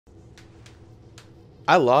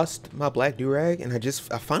I lost my black do-rag, and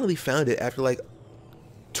I finally found it after like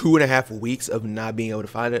 2.5 weeks of not being able to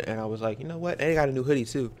find it, and I was like, you know what? And I got a new hoodie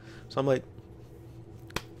too, so I'm like,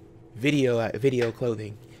 video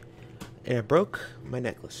clothing, and I broke my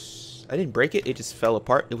necklace. I didn't break it; it just fell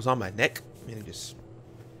apart. It was on my neck, and it just.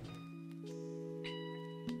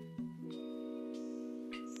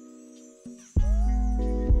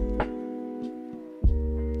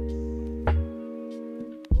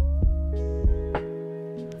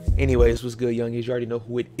 Anyways, what's good, youngies? You already know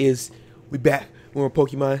who it is. We back. We're on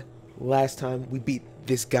Pokemon. Last time we beat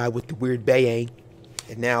this guy with the weird bayang,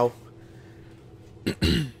 and now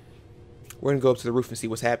we're gonna go up to the roof and see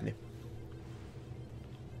what's happening.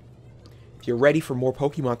 If you're ready for more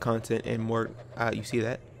Pokemon content and more, you see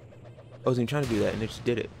that? I wasn't even trying to do that, and I just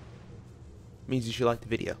did it. Means you should like the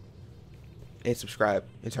video and subscribe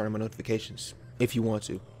and turn on my notifications if you want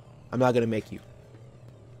to. I'm not gonna make you.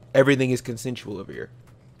 Everything is consensual over here.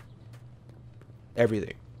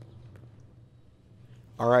 Everything.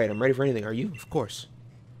 Alright, I'm ready for anything. Are you? Of course.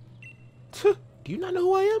 Do you not know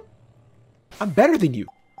who I am? I'm better than you.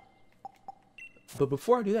 But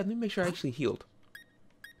before I do that, let me make sure I actually healed.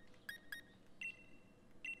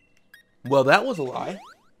 Well, that was a lie.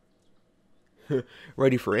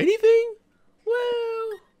 Ready for anything?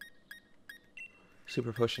 Well...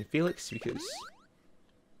 Super Potion Felix, because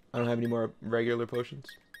I don't have any more regular potions.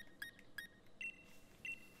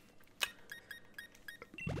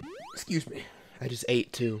 Excuse me. I just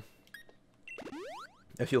ate too.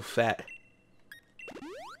 I feel fat.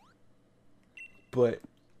 But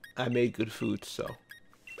I made good food, so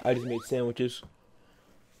I just made sandwiches.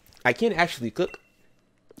 I can't actually cook.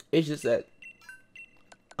 It's just that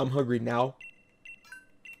I'm hungry now.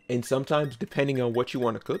 And sometimes, depending on what you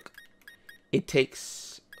want to cook, it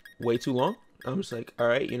takes way too long. I'm just like,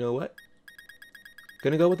 alright, you know what?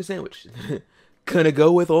 Gonna go with the sandwich. Gonna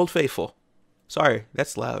go with Old Faithful. Sorry,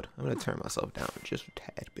 that's loud. I'm going to turn myself down just a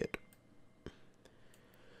tad bit.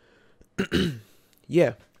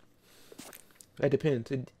 Yeah. That depends.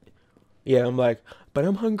 Yeah, I'm like, but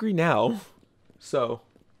I'm hungry now. So,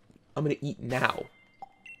 I'm going to eat now.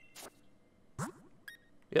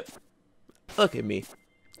 Yep. Look at me.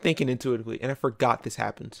 Thinking intuitively. And I forgot this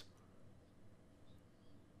happens.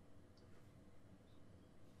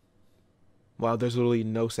 Wow, there's literally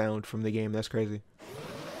no sound from the game. That's crazy.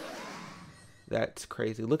 That's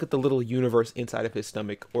crazy. Look at the little universe inside of his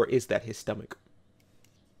stomach. Or is that his stomach?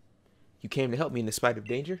 You came to help me in the spite of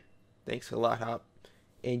danger? Thanks a lot, Hop.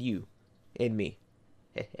 And you. And me.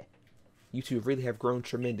 You two really have grown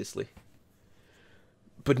tremendously.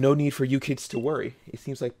 But no need for you kids to worry. It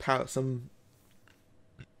seems like some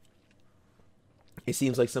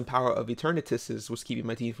power of Eternatus was keeping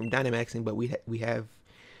my team from Dynamaxing, but we've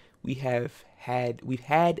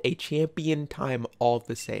had a champion time all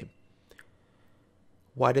the same.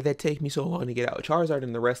 Why did that take me so long to get out? Charizard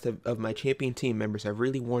and the rest of my champion team members have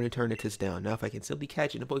really worn Eternatus down. Now, if I can simply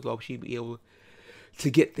catch it in a Pokeball, we should be able to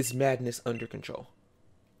get this madness under control.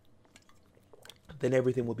 Then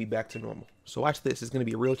everything will be back to normal. So watch this. It's going to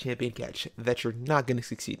be a real champion catch that you're not going to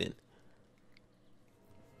succeed in.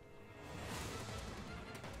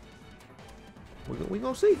 We're going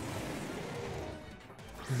to see.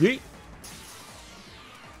 Yeet.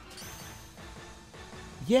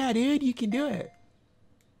 Yeah, dude, you can do it.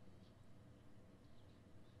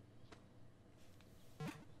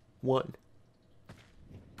 One.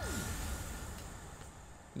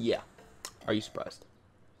 Yeah. Are you surprised?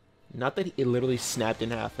 Not that it literally snapped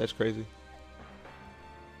in half. That's crazy.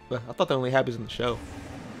 But I thought that only happens in the show.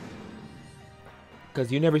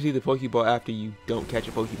 Because you never see the Pokeball after you don't catch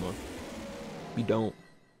a Pokemon. You don't.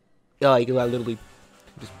 Like, I literally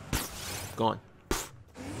just gone.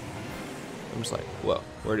 I'm just like, whoa,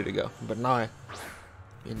 where did it go? But now,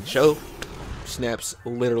 in the show, snaps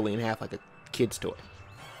literally in half like a kid's toy.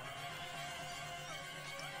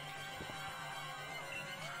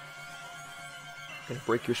 Gonna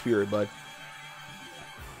break your spirit, bud.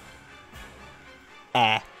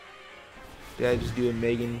 Ah. Did I just do a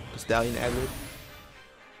Megan Thee Stallion ad-lib?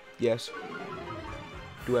 Yes.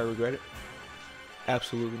 Do I regret it?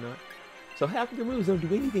 Absolutely not. So half of your moves don't do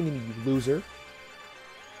anything to me, you loser.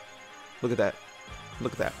 Look at that.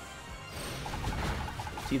 Look at that.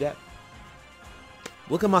 See that?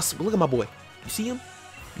 Look at my boy. You see him?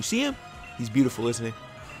 You see him? He's beautiful, isn't he?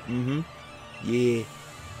 Mm-hmm. Yeah.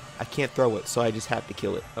 I can't throw it, so I just have to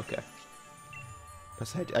kill it. Okay.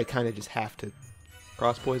 I kind of just have to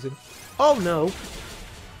cross poison. Oh no!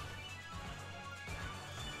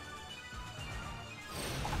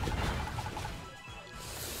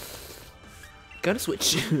 Gotta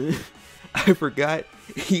switch. I forgot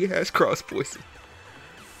he has cross poison.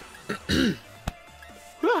 I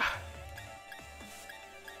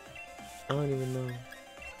don't even know.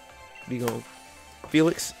 Be going,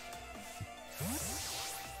 Felix.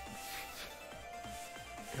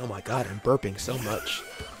 Oh my god, I'm burping so much.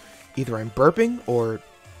 Either I'm burping or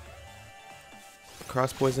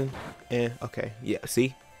cross poison. Okay, yeah.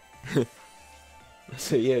 See.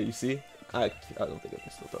 So yeah, you see. I don't think I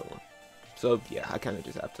can still throw one. So yeah, I kind of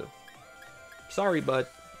just have to. Sorry, bud.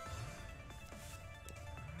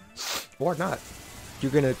 Or not.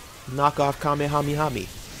 You're gonna knock off Kamehameha me.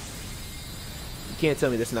 You can't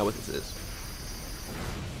tell me that's not what this is.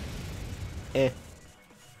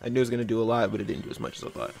 I knew it was gonna do a lot, but it didn't do as much as I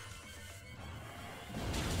thought.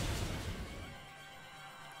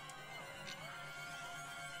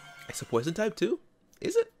 It's a poison type too?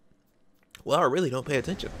 Is it? Well, I really don't pay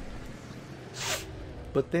attention.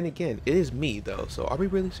 But then again, it is me though, so are we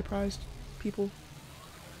really surprised, people?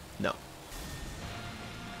 No.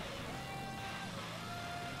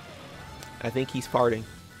 I think he's farting.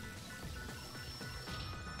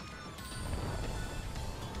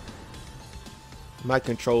 My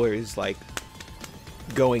controller is like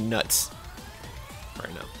going nuts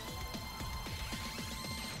right now.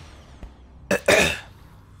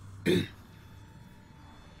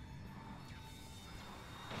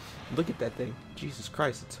 Look at that thing. Jesus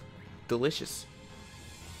Christ, it's delicious.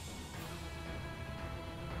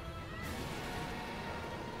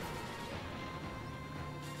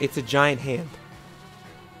 It's a giant hand.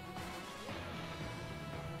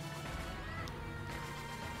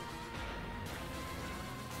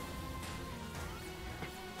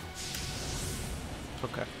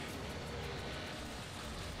 Okay.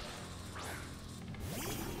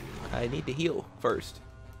 I need to heal first.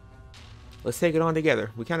 Let's take it on together.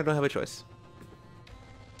 We kind of don't have a choice.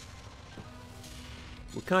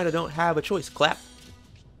 We kind of don't have a choice. Clap.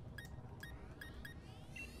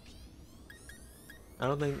 I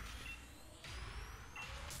don't think...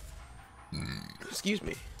 Excuse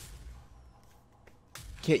me.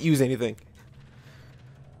 Can't use anything.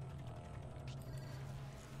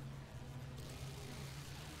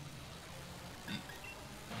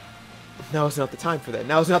 Now is not the time for that.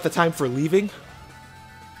 Now is not the time for leaving.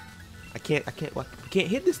 I can't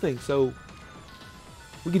hit this thing, so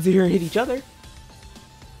we can sit here and hit each other.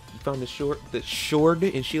 You found the sword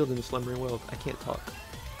and shield in the slumbering world. I can't talk.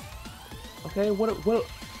 Okay, what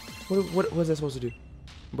was that supposed to do?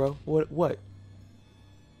 Bro, what?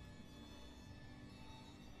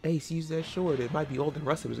 Ace, use that sword. It might be old and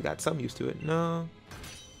rusted, but it's got some use to it. No.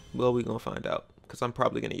 Well, we're gonna find out, because I'm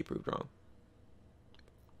probably gonna get proved wrong.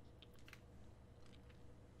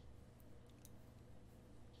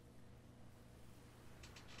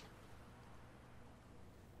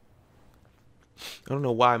 I don't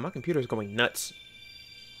know why. My computer is going nuts.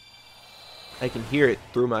 I can hear it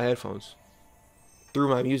through my headphones. Through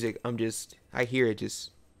my music, I hear it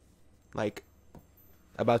just like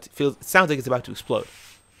it sounds like it's about to explode.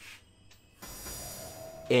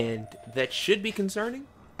 And that should be concerning.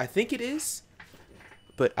 I think it is,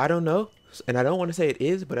 but I don't know. And I don't want to say it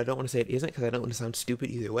is, but I don't want to say it isn't, because I don't want to sound stupid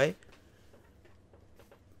either way.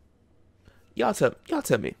 Y'all tell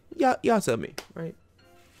me. Y'all tell me, right?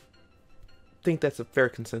 Think that's a fair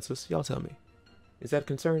consensus. Y'all tell me. Is that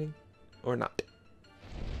concerning or not?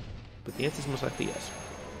 But the answer is most likely yes.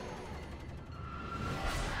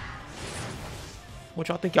 What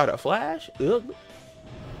y'all think, y'all the Flash? Ugh.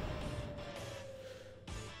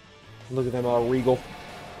 Look at them all regal.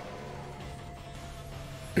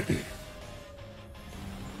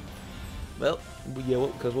 Well, yeah,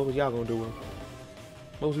 because what was y'all gonna do with him?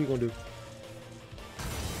 What was we gonna do?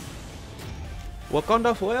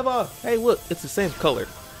 Wakanda forever! Hey, look, it's the same color.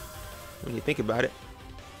 When you think about it.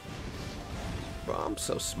 Bro, I'm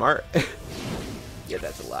so smart. Yeah,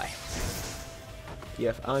 that's a lie. Yeah,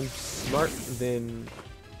 if I'm smart, then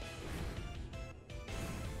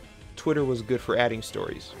Twitter was good for adding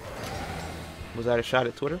stories. Was that a shot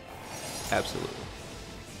at Twitter? Absolutely.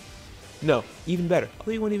 No, even better. I'll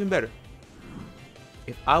tell you one even better.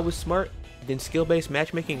 If I was smart, then skill-based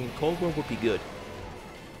matchmaking in Cold War would be good.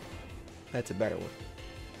 That's a better one.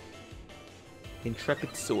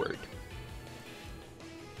 Intrepid sword.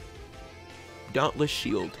 Dauntless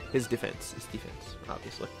shield. His defense.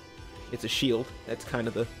 Obviously. It's a shield. That's kind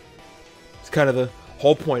of the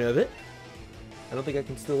whole point of it. I don't think I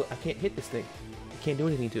can't hit this thing. I can't do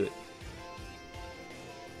anything to it.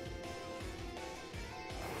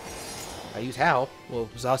 I use Howl. Well,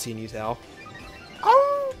 Zacian used Howl.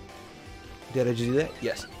 Oh! Did I just do that?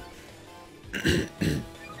 Yes.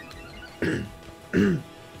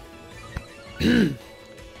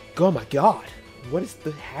 Oh my god. What is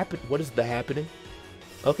the happening?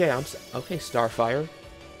 Okay, okay, Starfire.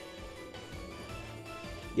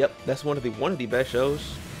 Yep, that's one of the best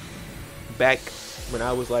shows. Back when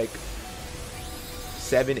I was like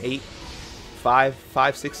 7, 8, 5,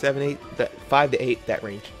 5, 6, 7, 8, that 5 to 8, that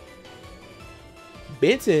range.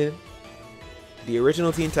 Benton, the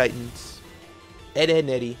original Teen Titans, Ed, Edd n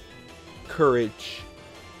Eddy, Courage.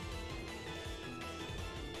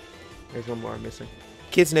 There's one more I'm missing.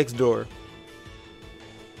 Kids Next Door.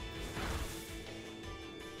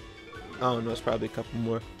 I don't know, it's probably a couple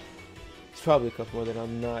more. It's probably a couple more that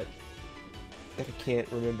I can't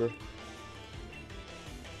remember.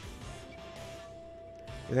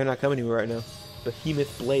 And they're not coming to me right now.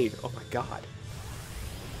 Behemoth Blade. Oh my god.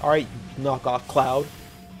 Alright, knock off Cloud.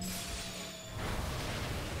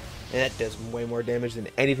 And that does way more damage than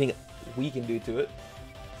anything we can do to it.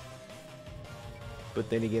 But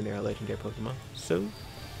then again, they're a legendary Pokemon. So,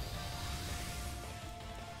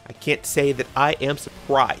 I can't say that I am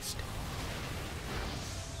surprised.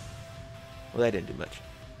 Well, that didn't do much.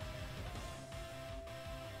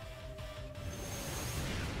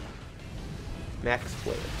 Max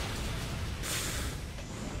Flare.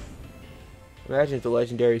 Imagine if the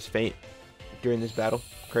legendaries faint during this battle.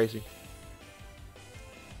 Crazy.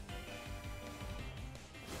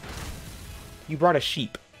 You brought a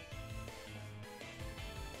sheep.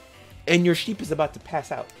 And your sheep is about to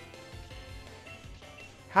pass out.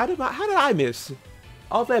 How did I miss?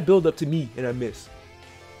 All that build up to me and I miss.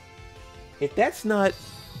 If that's not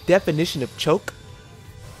definition of choke,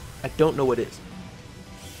 I don't know what is.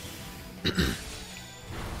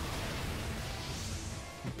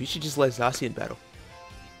 You should just let Zacian battle.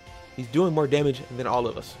 He's doing more damage than all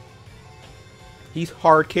of us. He's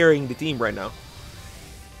hard carrying the team right now.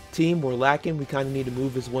 Team, we're lacking. We kind of need to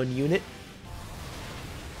move as one unit.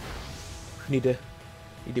 We need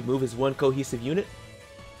to move as one cohesive unit.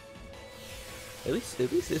 At least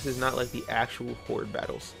this is not like the actual horde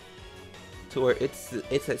battles, to where it's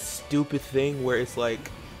that stupid thing where it's like,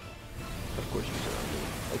 of course you should.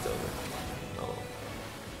 It's over. Oh.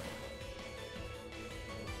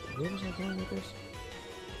 Where was I going with this?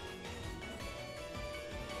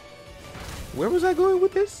 Where was I going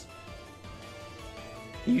with this?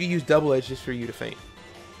 You use double edge just for you to faint.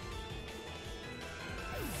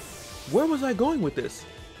 Where was I going with this?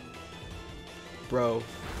 Bro,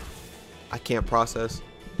 I can't process.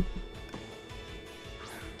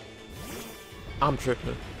 I'm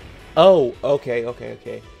tripping. Oh, okay.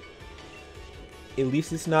 At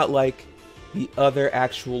least it's not like the other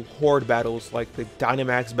actual horde battles, like the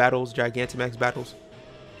Dynamax battles, Gigantamax battles,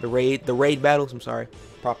 the raid battles. I'm sorry,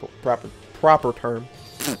 proper term.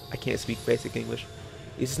 I can't speak basic English.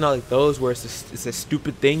 It's just not like those where it's a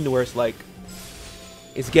stupid thing to where it's like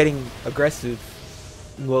it's getting aggressive.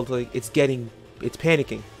 Well, like it's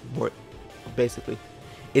panicking more, basically.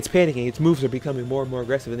 It's panicking. Its moves are becoming more and more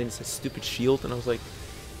aggressive, and then it's a stupid shield. And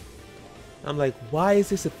I'm like, why is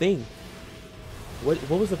this a thing? What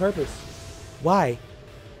was the purpose? Why?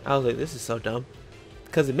 I was like, this is so dumb.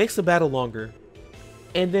 Because it makes the battle longer.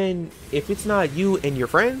 And then if it's not you and your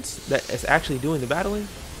friends that is actually doing the battling,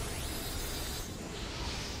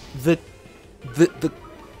 the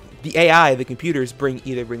AI, the computers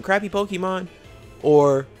either bring crappy Pokemon,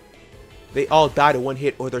 or they all die to one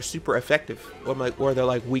hit, or they're super effective, or they're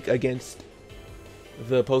like weak against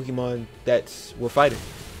the Pokemon that we're fighting.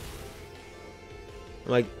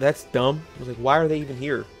 I'm like, that's dumb. I was like, why are they even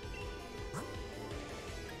here?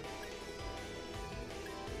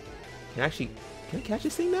 Can I catch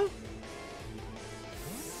this thing now?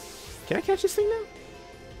 Can I catch this thing now?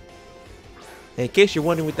 And in case you're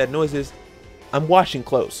wondering what that noise is, I'm washing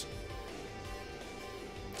clothes.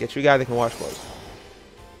 Get you a guy that can wash clothes.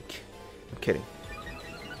 I'm kidding.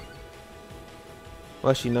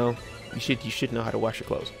 Well, you should know how to wash your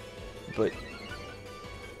clothes. But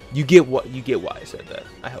you get why I said that.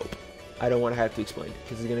 I hope. I don't want to have to explain it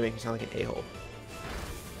because it's gonna make me sound like an a-hole.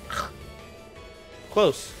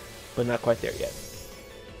 Close, but not quite there yet.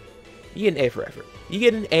 You get an A for effort. You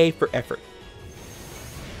get an A for effort.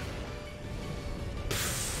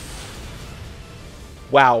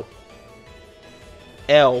 Wow.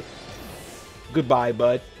 L. Goodbye,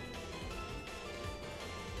 bud.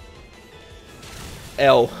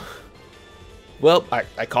 L. Well,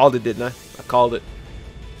 I called it, didn't I? I called it.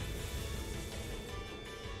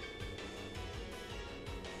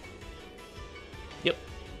 Yep.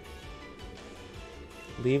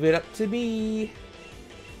 Leave it up to me.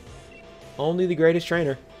 Only the greatest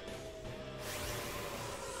trainer.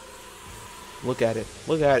 Look at it.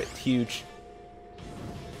 Look at it. It's huge.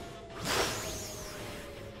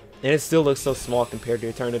 And it still looks so small compared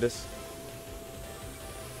to Eternatus.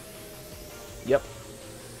 Yep.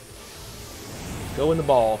 Go in the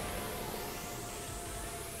ball.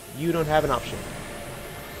 You don't have an option.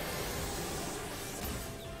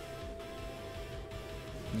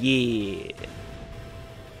 Yeah.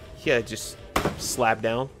 Yeah, just slap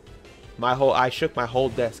down. I shook my whole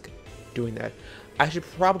desk doing that. I should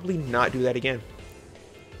probably not do that again.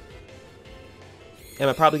 Am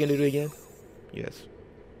I probably gonna do it again? Yes.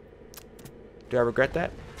 Do I regret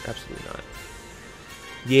that? Absolutely not.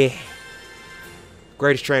 Yeah.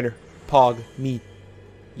 Greatest trainer. Pog. Me.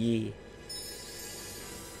 Yeah.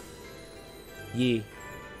 Yeah.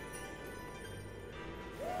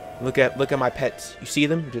 Look at my pets. You see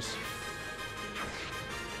them? Just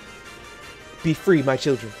be free, my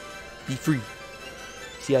children. Be free.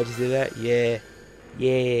 See how I just did that? Yeah.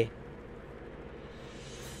 Yeah.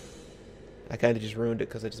 I kind of just ruined it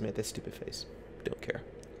because I just made that stupid face. Don't care.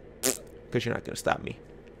 Because you're not going to stop me.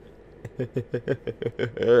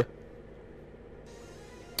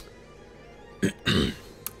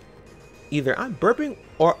 Either I'm burping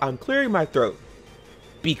or I'm clearing my throat.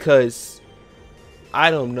 Because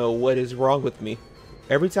I don't know what is wrong with me.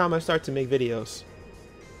 Every time I start to make videos,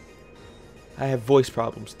 I have voice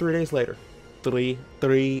problems. 3 days later.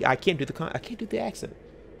 I can't do the accent.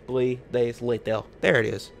 3 days later. There it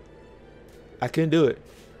is. I couldn't do it.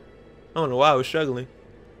 I don't know why I was struggling.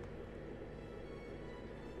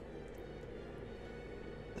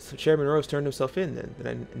 So Chairman Rose turned himself in then. And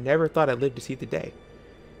I never thought I'd live to see the day.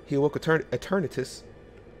 He awoke Eternatus,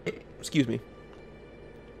 excuse me,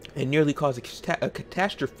 and nearly caused a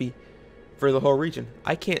catastrophe for the whole region.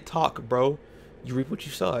 I can't talk, bro. You reap what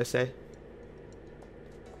you sow, I say.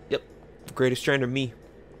 Yep. Greatest trainer, me.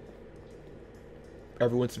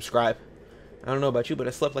 Everyone subscribe. I don't know about you, but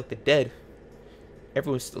I slept like the dead.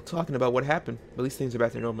 Everyone's still talking about what happened. But at least things are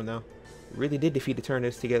back to normal now. We really did defeat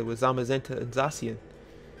Eternatus together with Zamazenta and Zacian.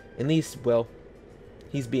 At least, well,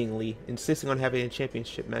 he's being Lee, insisting on having a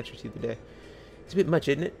championship match with you today. It's a bit much,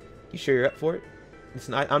 isn't it? You sure you're up for it?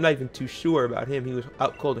 I'm not even too sure about him. He was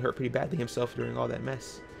out cold and hurt pretty badly himself during all that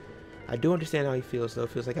mess. I do understand how he feels, though. It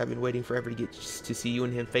feels like I've been waiting forever to get to see you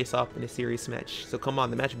and him face off in a serious match. So come on,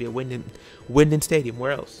 the match will be at Wyndon Stadium.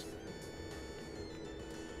 Where else?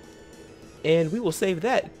 And we will save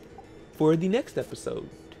that for the next episode.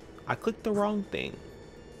 I clicked the wrong thing.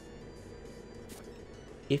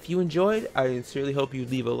 If you enjoyed, I sincerely hope you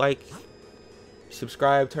leave a like,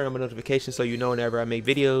 subscribe, turn on my notifications so you know whenever I make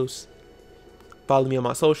videos. Follow me on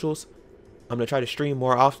my socials. I'm going to try to stream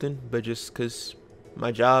more often, but just because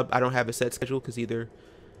my job, I don't have a set schedule because either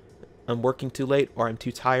I'm working too late or I'm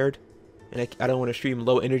too tired. And I don't want to stream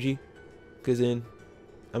low energy because then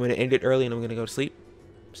I'm going to end it early and I'm going to go to sleep.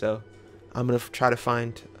 So I'm going to try to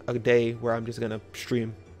find a day where I'm just going to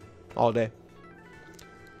stream all day.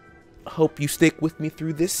 Hope you stick with me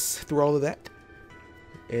through all of that.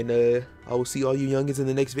 And I will see all you youngins in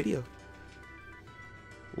the next video.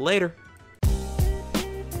 Later.